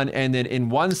Tenmonkan, and then in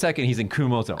 1 second he's in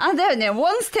Kumamoto. だよね.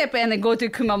 One step and then go to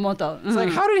Kumamoto. It's like,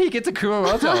 how did he get to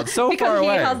Kumamoto? It's so far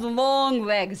away. Because he has long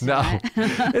legs. No,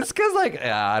 it's because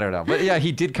I don't know. But yeah,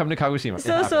 he did come to Kagoshima.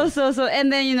 So.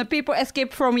 And then, people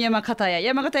escape from Yamakata.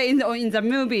 Yamakata in the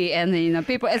movie, and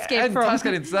people escape from...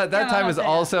 And that time is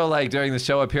also like during the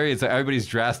Showa period, so everybody's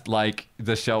dressed like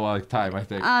the Showa time, I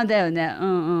think. だよね.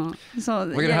 So,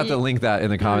 we're going to have to link that in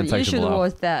the comment section below.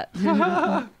 You should watch that.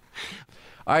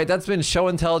 All right, that's been Show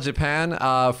and Tell Japan.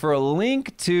 For a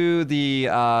link to the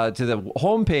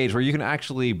homepage where you can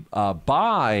actually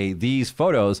buy these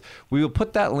photos, we will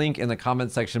put that link in the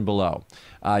comment section below.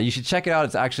 You should check it out.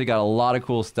 It's actually got a lot of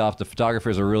cool stuff. The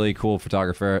photographer is a really cool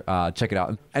photographer. Check it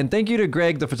out. And thank you to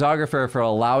Greg, the photographer, for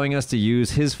allowing us to use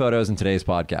his photos in today's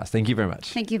podcast. Thank you very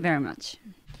much. Thank you very much.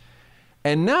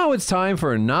 And now it's time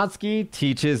for Natsuki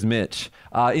Teaches Mitch.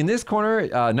 In this corner,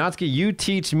 Natsuki, you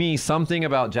teach me something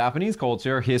about Japanese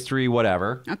culture, history,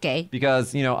 whatever. Okay.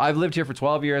 Because, I've lived here for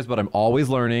 12 years, but I'm always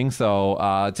learning.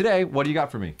 So today, what do you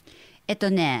got for me? じ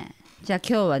ゃあ今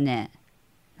日はね、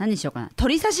何にしようかな。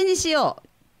鶏刺しにしよう。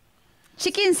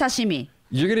チキン刺身。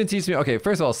You're going to teach me, okay,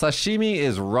 first of all, sashimi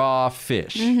is raw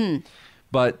fish.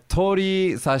 But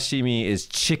tori sashimi is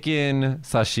chicken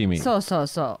sashimi. そうそう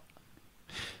そう。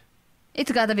It's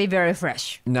gotta be very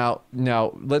fresh. Now,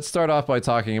 let's start off by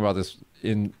talking about this.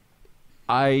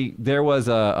 There was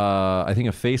I think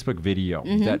a Facebook video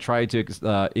that tried to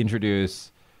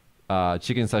introduce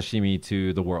chicken sashimi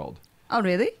to the world. Oh,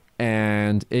 really?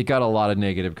 And it got a lot of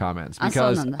negative comments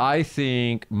because I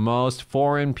think most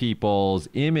foreign people's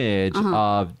image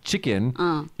of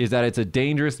chicken is that it's a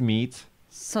dangerous meat.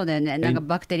 そうだよね。なんか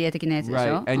バクテリア的なやつでしょ。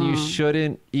Right, and you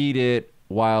shouldn't eat it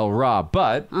while raw.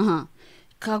 But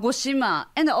Kagoshima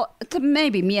and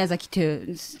maybe Miyazaki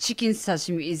too. Chicken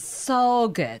sashimi is so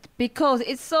good because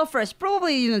it's so fresh.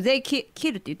 Probably they kill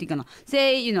it. って言っていいかな.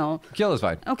 They kill is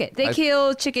fine. Okay, they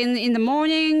kill chicken in the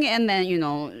morning and then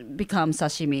become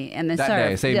sashimi and then that serve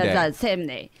day, same day. That same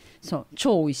day. So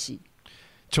超美味しい.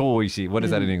 超美味しい. What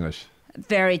is that in English?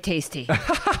 Very tasty.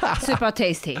 Super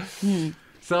tasty.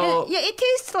 So yeah, it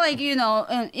tastes like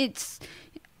it's.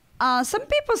 Some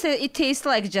people say it tastes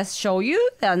like just shoyu,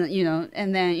 and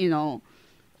and then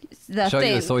the shoyu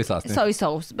thing, is soy sauce. Soy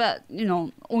sauce, but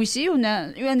美味しいよ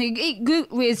ね. And it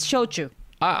good with shochu.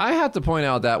 I have to point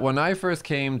out that when I first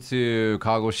came to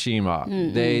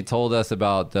Kagoshima, they told us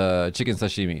about the chicken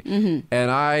sashimi,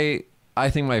 and I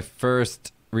think my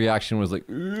first reaction was like.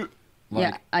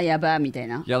 Yeah, やばみたい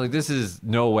な. Yeah, like this is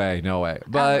no way.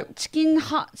 But チキンの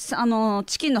ハ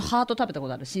ート食べたこ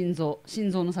とある。心臓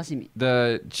の刺身.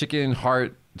 The chicken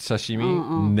heart sashimi,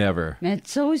 never. めっ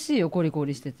ちゃ美味しいよ、コリコ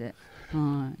リしてて.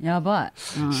 やばい.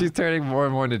 She's turning more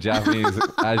and more into Japanese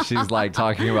as she's like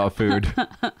talking about food.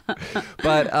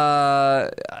 But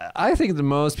I think that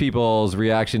most people's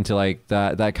reaction to like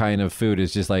that kind of food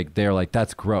is just like they're like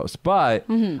that's gross. But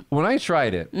when I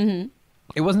tried it.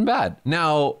 It wasn't bad.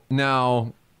 Now,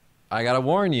 I gotta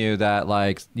warn you that,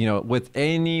 like, with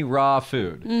any raw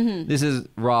food, this is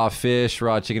raw fish,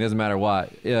 raw chicken, doesn't matter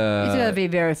what. It's gotta be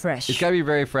very fresh. It's gotta be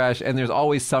very fresh, and there's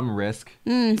always some risk.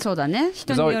 そうだね。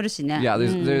人によるしね. Yeah,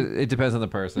 it depends on the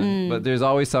person, but there's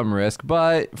always some risk.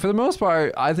 But for the most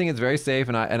part, I think it's very safe,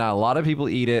 and a lot of people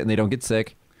eat it, and they don't get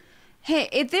sick. Hey,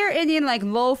 is there any like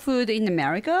raw food in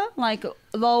America, like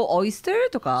raw oyster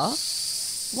とか?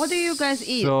 What do you guys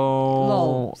eat?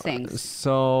 Raw things.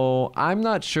 So I'm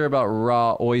not sure about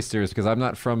raw oysters because I'm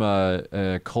not from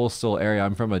a coastal area.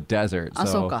 I'm from a desert.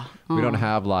 So we don't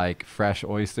have like fresh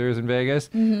oysters in Vegas.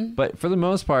 But for the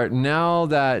most part, now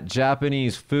that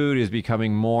Japanese food is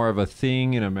becoming more of a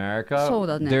thing in America,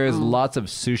 there's lots of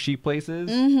sushi places.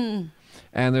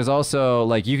 And there's also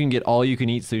like you can get all you can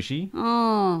eat sushi.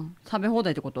 食べ放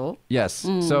題ってこと? Yes.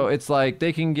 So it's like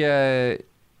they can get,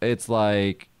 it's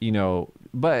like,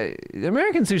 but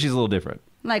American sushi is a little different.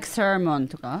 Like salmon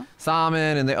とか?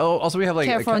 Salmon, and also we have like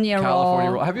California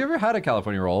roll. Have you ever had a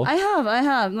California roll? I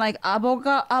have like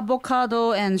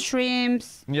avocado and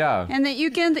shrimps. Yeah. And then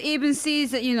you can even see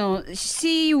that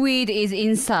seaweed is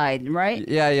inside, right?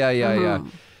 Yeah.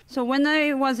 So when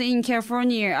I was in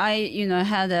California, I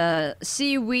had a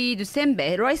seaweed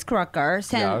senbei rice cracker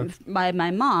sent by my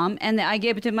mom, and I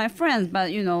gave it to my friends.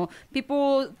 But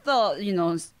people thought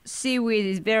seaweed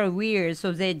is very weird,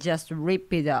 so they just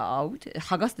rip it out.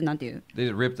 剥がすってなんていう? They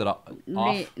just ripped it off.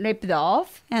 Rip it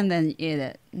off and then eat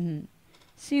it.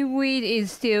 Seaweed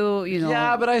is still,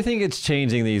 Yeah, but I think it's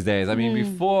changing these days. I mean,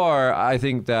 before, I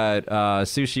think that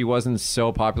sushi wasn't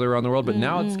so popular around the world, but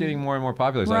now it's getting more and more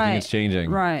popular, so I think it's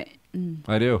changing. Right.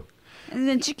 I do. And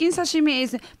then chicken sashimi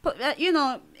is, but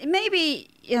maybe,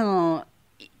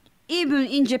 even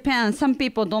in Japan, some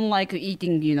people don't like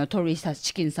eating, chicken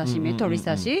sashimi,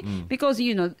 torisashi, because,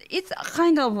 it's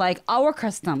kind of like our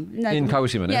custom. Like, in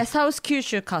Kagoshima, yeah, South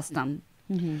Kyushu custom.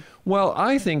 Well,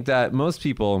 I think that most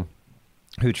people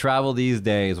who travel these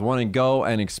days want to go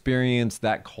and experience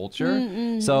that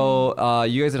culture. So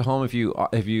you guys at home, if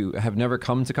you have never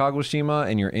come to Kagoshima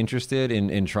and you're interested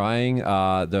in trying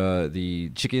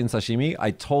the chicken sashimi,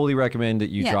 I totally recommend that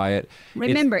you try it.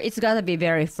 Remember, it's got to be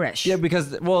very fresh. Yeah, because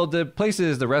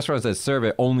the restaurants that serve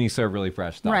it only serve really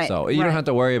fresh stuff. Right, So you don't have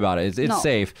to worry about it. It's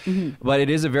safe. But it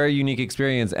is a very unique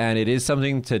experience, and it is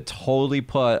something to totally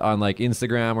put on like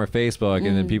Instagram or Facebook,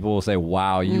 and then people will say,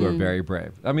 "Wow, you are very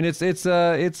brave." I mean, it's good.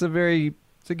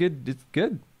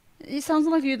 It sounds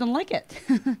like you don't like it.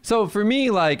 So for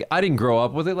me, like, I didn't grow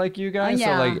up with it like you guys.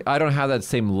 Yeah. So like, I don't have that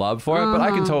same love for it, but I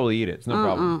can totally eat it. It's no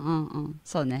problem.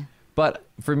 そうね。 But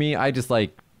for me, I just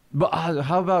like, but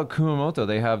how about Kumamoto?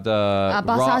 They have the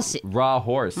raw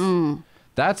horse.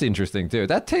 That's interesting too.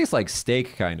 That tastes like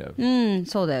steak kind of.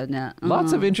 そうだよね。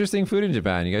 Lots of interesting food in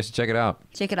Japan. You guys should check it out.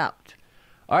 Check it out.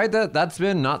 All right, that's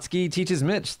been Natsuki Teaches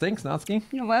Mitch. Thanks, Natsuki.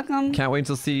 You're welcome. Can't wait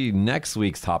to see next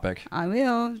week's topic. I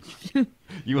will.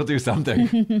 You will do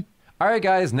something. All right,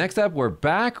 guys, next up, we're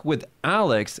back with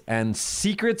Alex and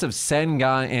Secrets of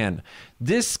Sengai-en.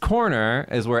 This corner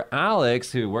is where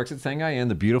Alex, who works at Sengai-en,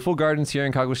 the beautiful gardens here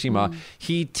in Kagoshima,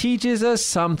 he teaches us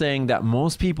something that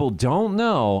most people don't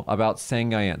know about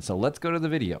Sengai-en. So let's go to the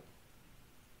video.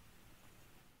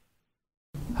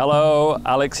 Hello,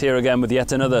 Alex here again with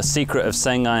yet another Secret of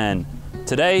Sengai-en.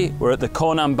 Today we're at the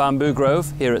Konan Bamboo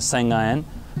Grove here at Sengai-en,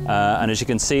 and as you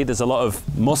can see there's a lot of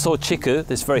moso chiku,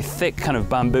 this very thick kind of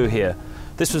bamboo here.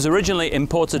 This was originally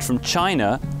imported from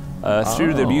China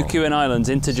through the Ryukyu Islands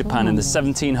into Japan in the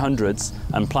 1700s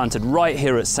and planted right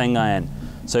here at Sengai-en.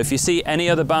 So if you see any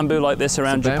other bamboo like this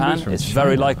around Japan, it's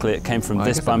very likely it came from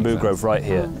this bamboo grove right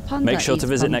here. Make sure to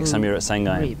visit next time you're at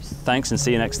Sengai-en. Thanks and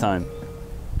see you next time.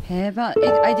 But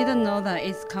I didn't know that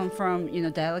it's come from,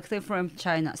 directly from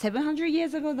China. 700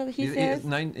 years ago that he said? It's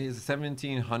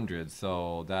 1700,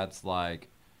 so that's like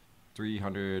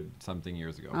 300 something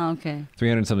years ago. Okay.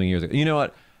 300 something years ago. You know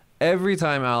what? Every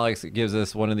time Alex gives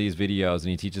us one of these videos and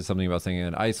he teaches something about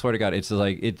singing, I swear to God, it's just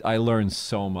like, I learned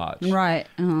so much. Right.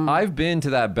 I've been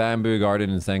to that bamboo garden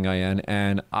in Sengai-en,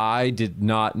 and I did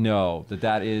not know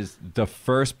that is the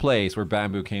first place where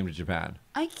bamboo came to Japan.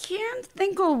 I can't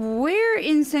think of where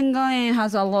in Sengai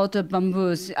has a lot of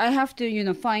bamboos. I have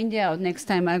to, find out next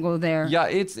time I go there.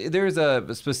 Yeah, there's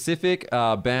a specific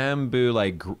bamboo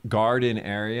like garden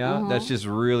area that's just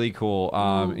really cool.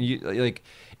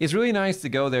 It's really nice to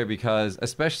go there because,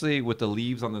 especially with the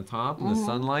leaves on the top and the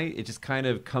sunlight, it just kind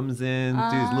of comes in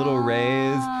through these little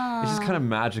rays. It's just kind of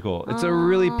magical. It's a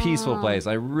really peaceful place.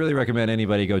 I really recommend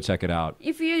anybody go check it out.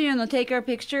 If you, take a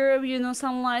picture of,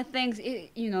 sunlight things,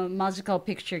 magical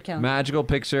picture can. Magical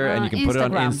picture, and you can put it on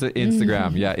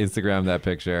Instagram. Yeah, Instagram that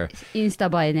picture.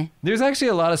 Insta-bae ne. There's actually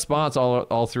a lot of spots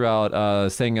all throughout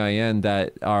Sengai-en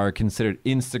that are considered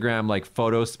Instagram like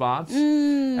photo spots.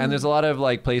 And there's a lot of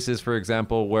like places, for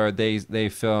example, where they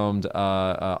filmed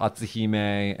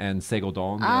Atsuhime and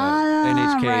Seigodon, the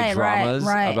NHK dramas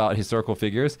about historical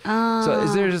figures. So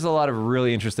there's just a lot of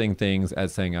really interesting things at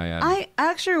Sengai-en. I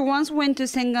actually once went to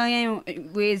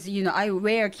Sengai-en with, I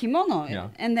wear kimono. Yeah.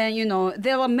 And then,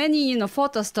 there are many,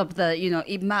 photo stops that,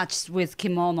 it matches with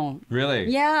kimono. Really?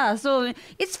 Yeah, so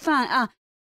it's fun.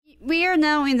 We are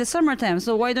now in the summertime,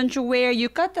 so why don't you wear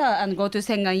yukata and go to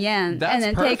Sengai-en That's and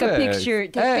then perfect. take a picture?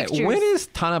 Pictures. When is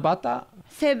Tanabata?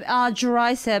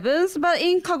 July 7th, but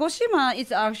in Kagoshima,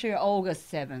 it's actually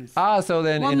August 7th. So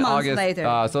then 1 in month August,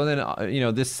 later. so then,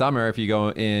 this summer, if you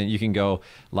go in, you can go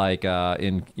like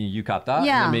in yukata and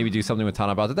then maybe do something with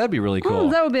Tanabata. That'd be really cool.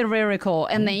 That would be really cool.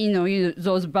 And then,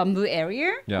 those bamboo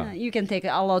area, Yeah. You can take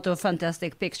a lot of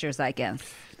fantastic pictures, I guess.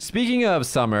 Speaking of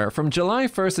summer, from July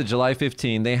 1st to July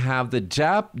 15, they have the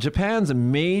Japan's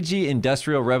Meiji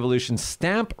Industrial Revolution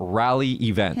Stamp Rally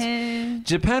event.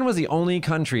 Japan was the only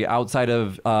country outside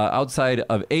of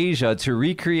Asia to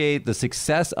recreate the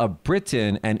success of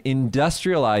Britain and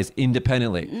industrialize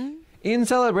independently. In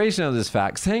celebration of this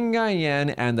fact,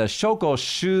 Sengai-en and the Shoko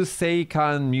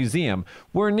Shuseikan Museum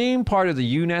were named part of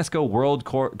the UNESCO World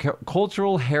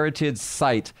Cultural Heritage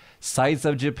Sites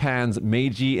of Japan's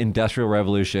Meiji Industrial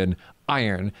Revolution,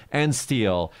 iron and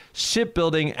steel,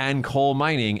 shipbuilding and coal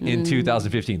mining in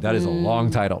 2015. That is a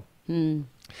long title.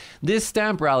 This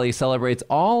stamp rally celebrates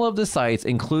all of the sites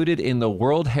included in the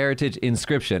World Heritage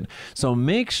inscription, so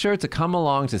make sure to come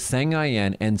along to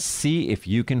Sengai-en and see if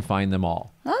you can find them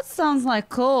all. That sounds like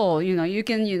cool. You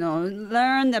can,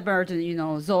 learn about,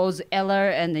 those error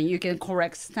and then you can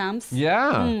correct stamps. Yeah.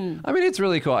 I mean, it's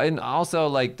really cool. And also,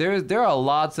 like, there are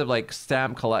lots of, like,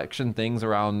 stamp collection things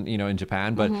around, in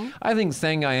Japan. But I think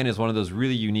Sengayen is one of those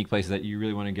really unique places that you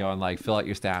really want to go and, like, fill out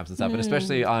your stamps and stuff. And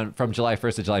especially from July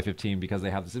 1st to July 15th, because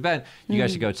they have this event, you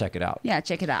guys should go check it out. Yeah,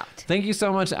 check it out. Thank you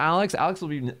so much, Alex. Alex will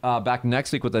be back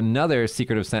next week with another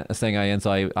Secret of Sengayen.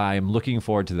 So I'm looking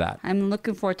forward to that. I'm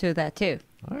looking forward to that, too.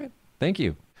 All right. Thank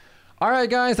you. All right,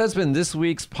 guys, that's been this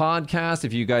week's podcast.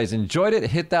 If you guys enjoyed it,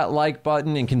 hit that like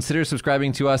button and consider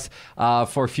subscribing to us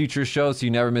for future shows so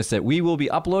you never miss it. We will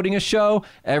be uploading a show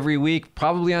every week,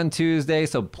 probably on Tuesday,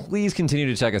 so please continue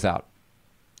to check us out.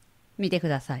 見てく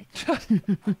ださい.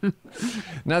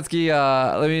 Natsuki,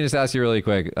 let me just ask you really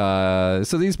quick.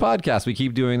 So these podcasts, we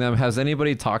keep doing them. Has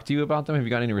anybody talked to you about them? Have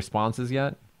you got any responses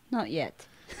yet? Not yet.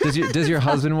 Does your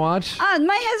husband watch? My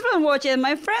husband watch and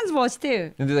my friends watch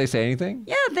too. And do they say anything?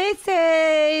 Yeah, they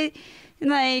say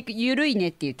like ゆるいね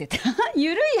って言ってた.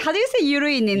 ゆるい How do you say ゆる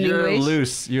い in You're English?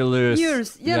 loose. You're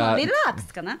loose. Yeah,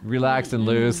 relax かな? Relaxed and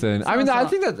loose. And I mean, I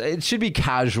think that it should be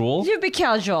casual. Should be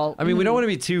casual. I mean, we don't want to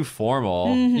be too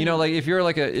formal. Like if you're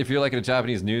like a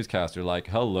Japanese newscaster, like,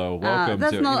 hello, welcome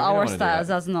that's to. not our style. style.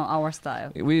 That's not our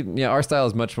style. Our style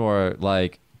is much more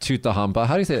like chuta hampa.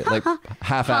 How do you say it? Like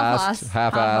half-assed.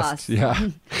 Half-assed. Yeah.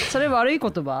 それ悪い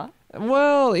言葉?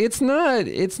 Well, it's not.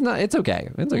 It's okay.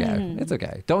 It's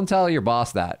okay. Don't tell your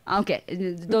boss that. Okay.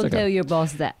 Don't tell your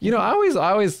boss that. I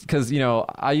always, because,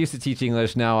 I used to teach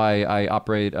English. Now I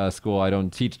operate a school. I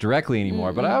don't teach directly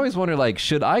anymore. But I always wonder, like,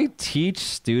 should I teach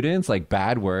students, like,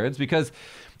 bad words? Because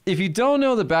if you don't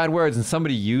know the bad words and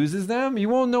somebody uses them, you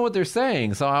won't know what they're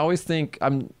saying. So I always think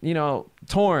I'm,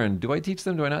 torn. Do I teach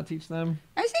them? Do I not teach them?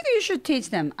 I think you should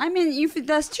teach them. I mean, if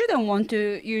the student want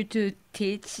you to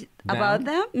teach about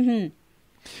them,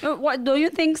 what do you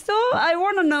think so? I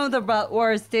want to know the bad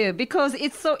words too because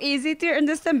it's so easy to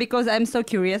understand because I'm so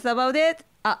curious about it.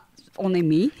 Only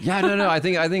me? Yeah, no. I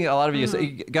think a lot of you,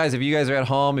 guys, if you guys are at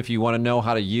home, if you want to know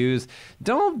how to use,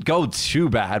 don't go too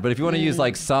bad. But if you want to use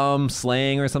like some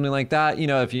slang or something like that,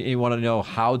 if you want to know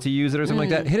how to use it or something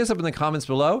like that, hit us up in the comments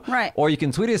below. Right. Or you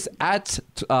can tweet us at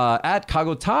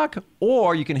Kagotalk,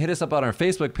 or you can hit us up on our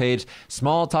Facebook page,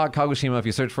 Small Talk Kagoshima. If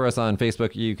you search for us on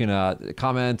Facebook, you can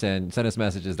comment and send us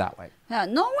messages that way.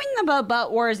 Knowing about bad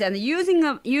words and using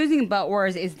bad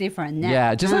words is different now.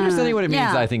 Yeah, just understanding what it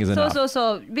means, I think, is enough.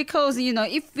 So because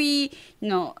if we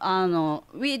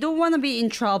we don't want to be in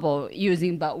trouble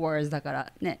using bad words だか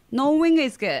らね knowing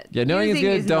is good. Yeah, knowing is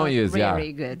good. Don't use.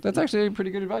 Very good. That's actually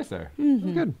pretty good advice there.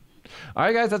 Good. All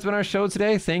right, guys, that's been our show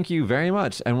today. Thank you very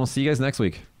much, and we'll see you guys next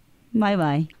week. Bye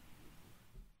bye.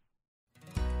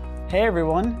 Hey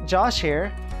everyone, Josh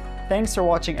here. Thanks for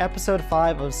watching episode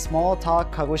 5 of Small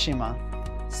Talk Kagoshima.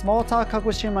 Small Talk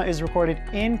Kagoshima is recorded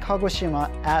in Kagoshima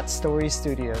at Story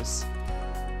Studios.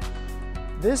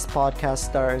 This podcast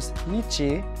stars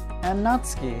Michi and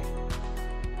Natsuki.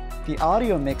 The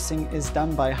audio mixing is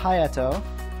done by Hayato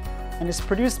and is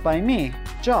produced by me,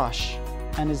 Josh,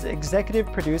 and is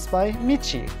executive produced by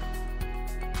Michi.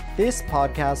 This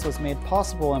podcast was made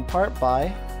possible in part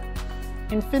by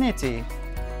Infinity,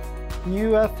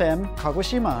 New FM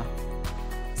Kagoshima,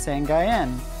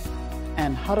 Sengayen,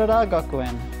 and Harada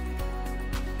Gakuen.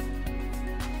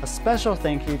 A special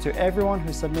thank you to everyone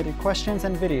who submitted questions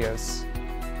and videos.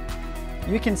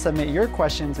 You can submit your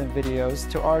questions and videos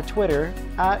to our Twitter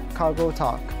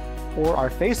 @KagoTalk or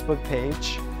our Facebook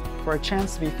page for a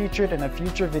chance to be featured in a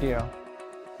future video.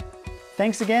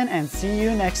 Thanks again and see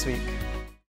you next week.